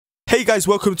Hey guys,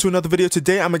 welcome to another video.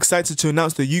 Today I'm excited to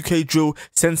announce the UK Drill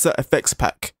Censor Effects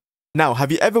Pack. Now,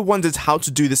 have you ever wondered how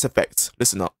to do this effect?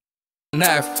 Listen up.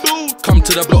 Knife, come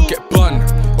to the block, get bun,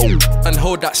 and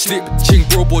hold that slip, ching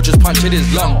bro, boy, just punch in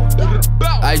his lung.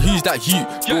 I use that you,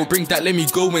 bro, bring that, let me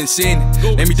go insane.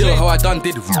 Let me do how I done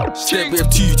did. Step with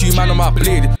two man on my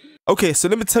blade. Okay, so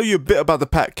let me tell you a bit about the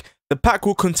pack. The pack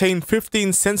will contain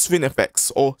 15 censoring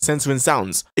effects or censoring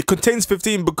sounds. It contains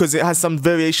 15 because it has some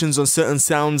variations on certain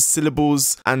sounds,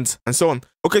 syllables, and so on.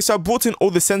 Okay, so I brought in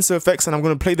all the censor effects and I'm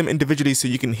going to play them individually so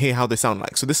you can hear how they sound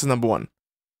like. So this is number 1.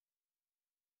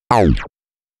 Ow.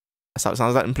 That's how it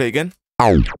sounds like. And play again.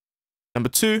 Ow. Number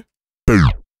 2. Boom.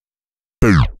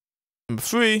 Boom. Number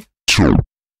 3. Choo.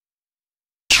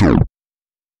 Choo.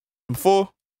 Number 4.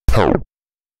 Pow.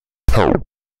 Pow.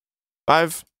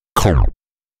 5. Cow.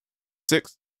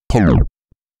 6. Pow.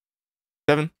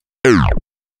 7.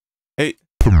 8.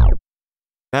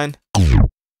 9.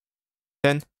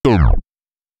 10. No.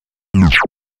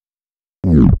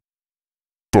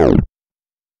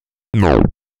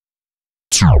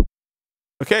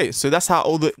 Okay, so that's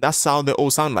how they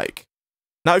all sound like.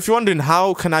 Now, if you're wondering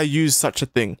how can I use such a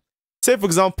thing, say for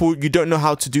example you don't know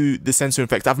how to do the censor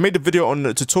effect. I've made a video on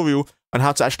a tutorial on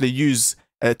how to actually use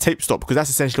a tape stop, because that's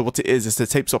essentially what it is. It's a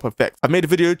tape stop effect. I've made a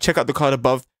video, check out the card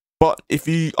above. But if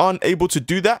you aren't able to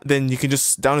do that, then you can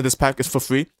just download this pack. It's for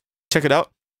free. Check it out,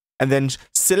 and then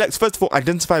select, first of all,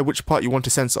 identify which part you want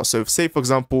to censor. So say for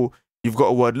example you've got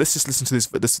a word. Let's just listen to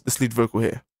this lead vocal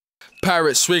here.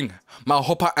 Pirate swing, my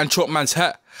hopper and chop man's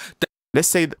hat. Let's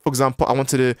say, for example, I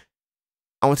wanted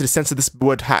to censor this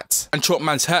word hat. And chop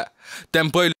man's hat. Then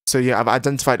boy. So yeah, I've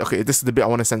identified, okay, this is the bit I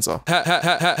want to censor.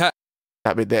 Hat.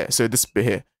 That bit there. So this bit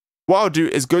here. What I'll do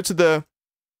is go to the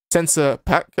censor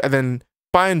pack and then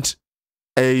find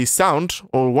a sound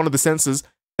or one of the censors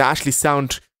that actually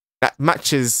that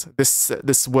matches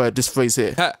this word, this phrase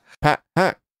here. Hat.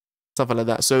 Something like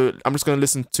that. So I'm just going to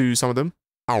listen to some of them.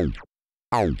 Ow.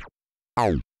 Ow.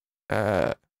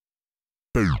 Ow.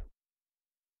 Boom.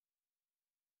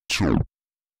 Choo.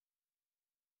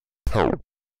 Pow.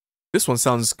 This one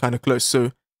sounds kind of close,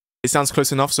 so it sounds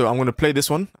close enough, so I'm going to play this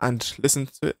one and listen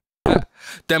to it.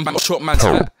 Then chop man's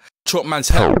hat. Chop man's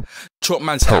hat. Chop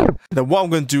man's hat. Then what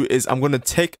I'm going to do is I'm going to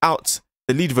take out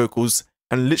the lead vocals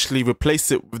and literally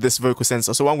replace it with this vocal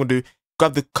censor. So what I'm going to do,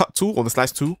 grab the cut tool or the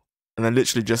slice tool and then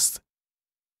literally just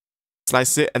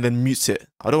slice it and then mute it.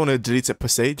 I don't want to delete it per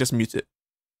se, just mute it.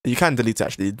 You can delete it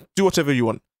actually. Do whatever you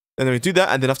want. And then we do that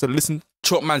and then after listen.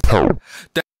 Chop man's hat.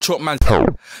 Then chop man's hat.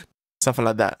 Something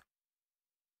like that.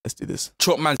 Let's do this.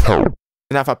 Chop man's hat. And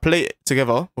now if I play it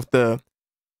together with the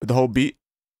whole beat.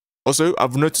 Also,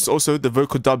 I've noticed also the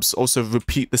vocal dubs also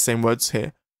repeat the same words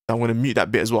here. So I'm going to mute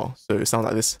that bit as well. So it sounds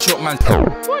like this. Chop man's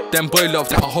hat. Then boy love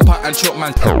that hopper and chop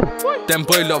man's hat. Then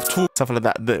boy love two. Something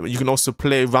like that. You can also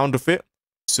play around with it.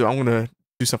 So I'm going to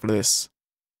do something like this.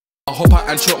 A hopper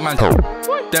and chop man's hat.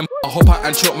 Then a hopper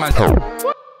and chop man's hat.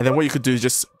 And then what you could do is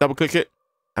just double click it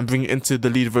and bring it into the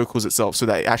lead vocals itself so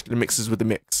that it actually mixes with the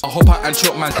mix. A hopper and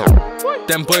chop man's hat.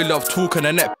 Then boy love talk and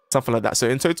a net. Something like that. So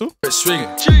in total, swing,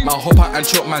 my hopper and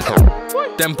chop man's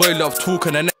hat. Then boy love talk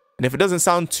and a net. And if it doesn't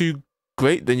sound too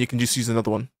great, then you can just use another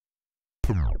one.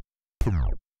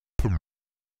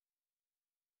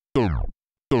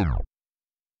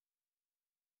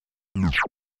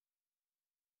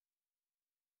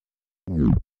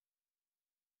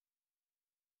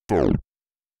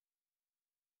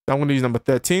 I'm going to use number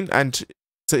 13, and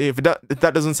so if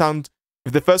that doesn't sound,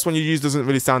 if the first one you use doesn't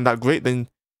really sound that great, then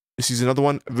just use another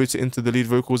one, route it into the lead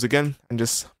vocals again, and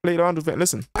just play around with it and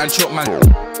listen. And chop man,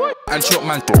 and chop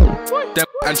man, then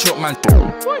and chop man,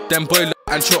 then boy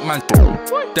and chop man,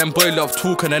 then boy love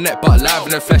talk and a net, but live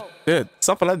in the flesh. Yeah,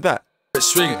 something like that.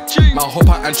 Swing, my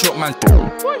hopper and chop man,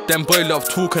 then boy love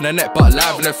talk and a net, but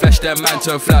live in the flesh. Then man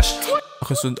to flash.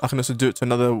 I can also do it to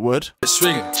another word.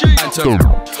 Swing, and to.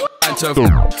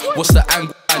 What's the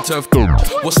angle?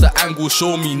 What's the angle?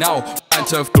 Show me now.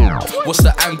 What's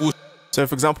the angle? So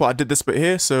for example, I did this bit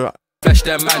here, so flesh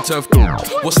them man to.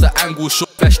 What's the angle?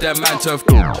 Flesh them man to.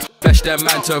 Flesh them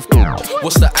man to.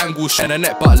 What's the angle? And a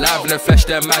net, but live in the flesh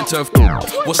them man to.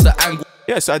 What's the angle?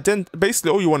 Yeah, so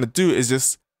basically all you want to do is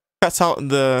just cut out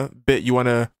the bit you want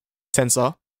to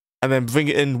censor and then bring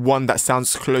it in one that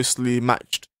sounds closely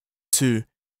matched to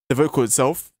the vocal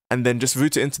itself, and then just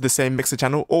route it into the same mixer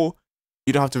channel, or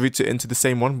you don't have to route it into the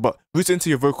same one, but route it into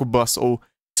your vocal bus or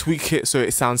tweak it so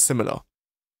it sounds similar.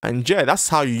 And yeah, that's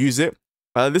how you use it.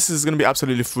 This is going to be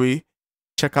absolutely free.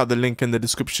 Check out the link in the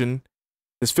description.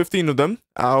 There's 15 of them.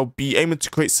 I'll be aiming to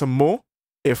create some more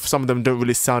if some of them don't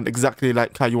really sound exactly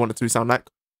like how you want it to sound like.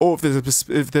 or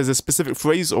if there's a specific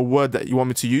phrase or word that you want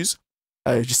me to use,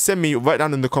 just write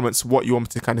down in the comments what you want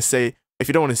me to kind of say. If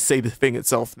you don't want to say the thing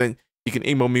itself, then you can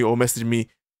email me or message me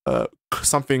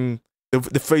something,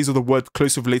 the phrase or the word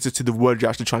closely related to the word you're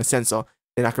actually trying to censor.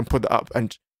 Then I can put that up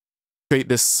and create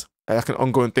this like an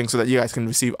ongoing thing so that you guys can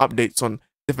receive updates on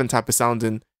different type of sound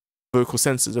and vocal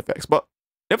censors effects. But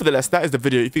nevertheless, that is the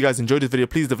video. If you guys enjoyed this video,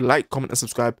 please leave a like, comment, and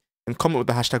subscribe, and comment with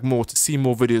the hashtag more to see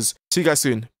more videos. See you guys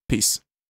soon. Peace.